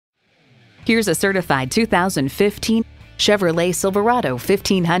Here's a certified 2015 Chevrolet Silverado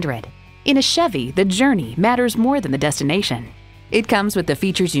 1500. In a Chevy, the journey matters more than the destination. It comes with the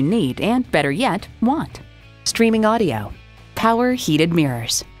features you need and, better yet, want. Streaming audio, power heated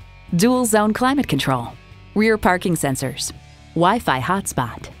mirrors, dual zone climate control, rear parking sensors, Wi-Fi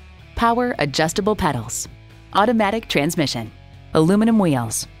hotspot, power adjustable pedals, automatic transmission, aluminum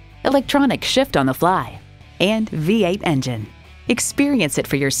wheels, electronic shift on the fly, and V8 engine. Experience it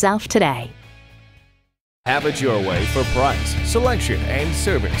for yourself today. Have it your way for price, selection, and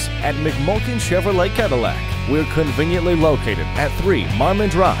service at McMulkin Chevrolet Cadillac. We're conveniently located at 3 Marmon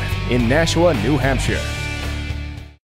Drive in Nashua, New Hampshire.